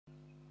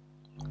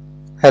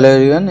Hello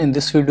everyone, in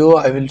this video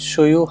I will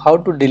show you how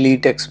to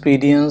delete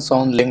experience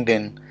on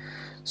LinkedIn.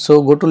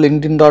 So go to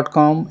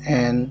linkedin.com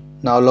and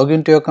now log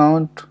into your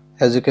account.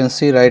 As you can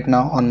see right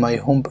now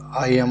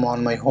I am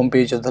on my home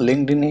page of the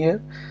LinkedIn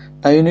here.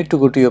 Now you need to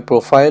go to your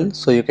profile,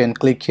 so you can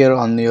click here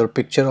on your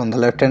picture on the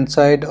left hand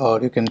side, or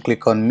you can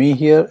click on me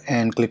here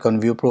and click on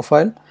view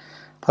profile.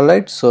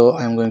 Alright, so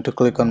I'm going to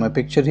click on my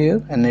picture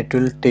here and it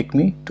will take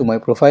me to my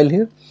profile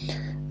here.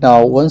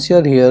 Now once you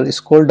are here,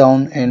 scroll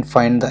down and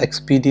find the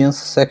experience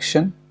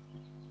section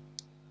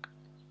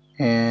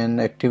and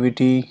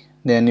activity.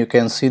 Then you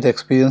can see the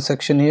experience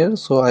section here.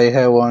 So I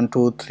have 1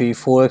 2 3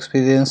 4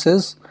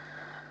 experiences.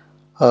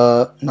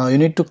 Now you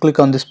need to click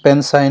on this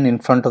pen sign in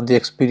front of the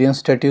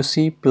experience that you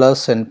see,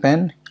 plus and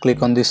pen.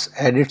 Click on this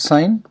edit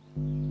sign,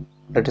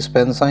 that is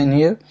pen sign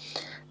here.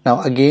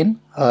 Now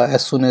again,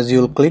 as soon as you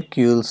will click,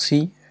 you will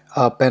see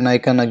a pen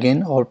icon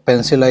again, or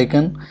pencil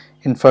icon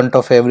in front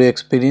of every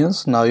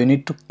experience. Now you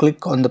need to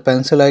click on the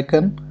pencil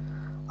icon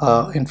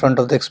in front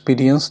of the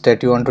experience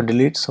that you want to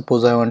delete.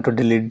 Suppose I want to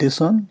delete this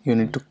one, you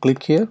need to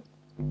click here.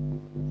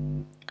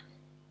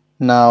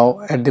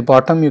 Now at the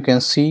bottom you can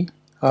see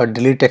a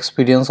delete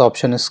experience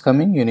option is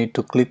coming. You need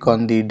to click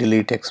on the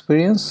delete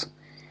experience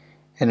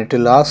and it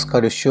will ask,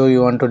 are you sure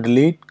you want to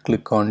delete?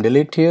 Click on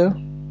delete here,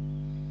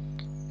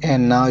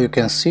 and now you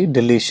can see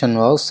deletion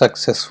was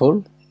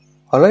successful.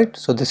 Alright,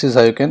 so this is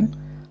how you can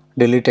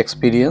delete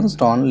experience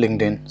on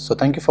LinkedIn. So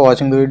thank you for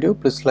watching the video.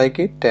 Please like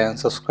it and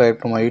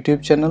subscribe to my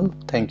YouTube channel.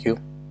 Thank you.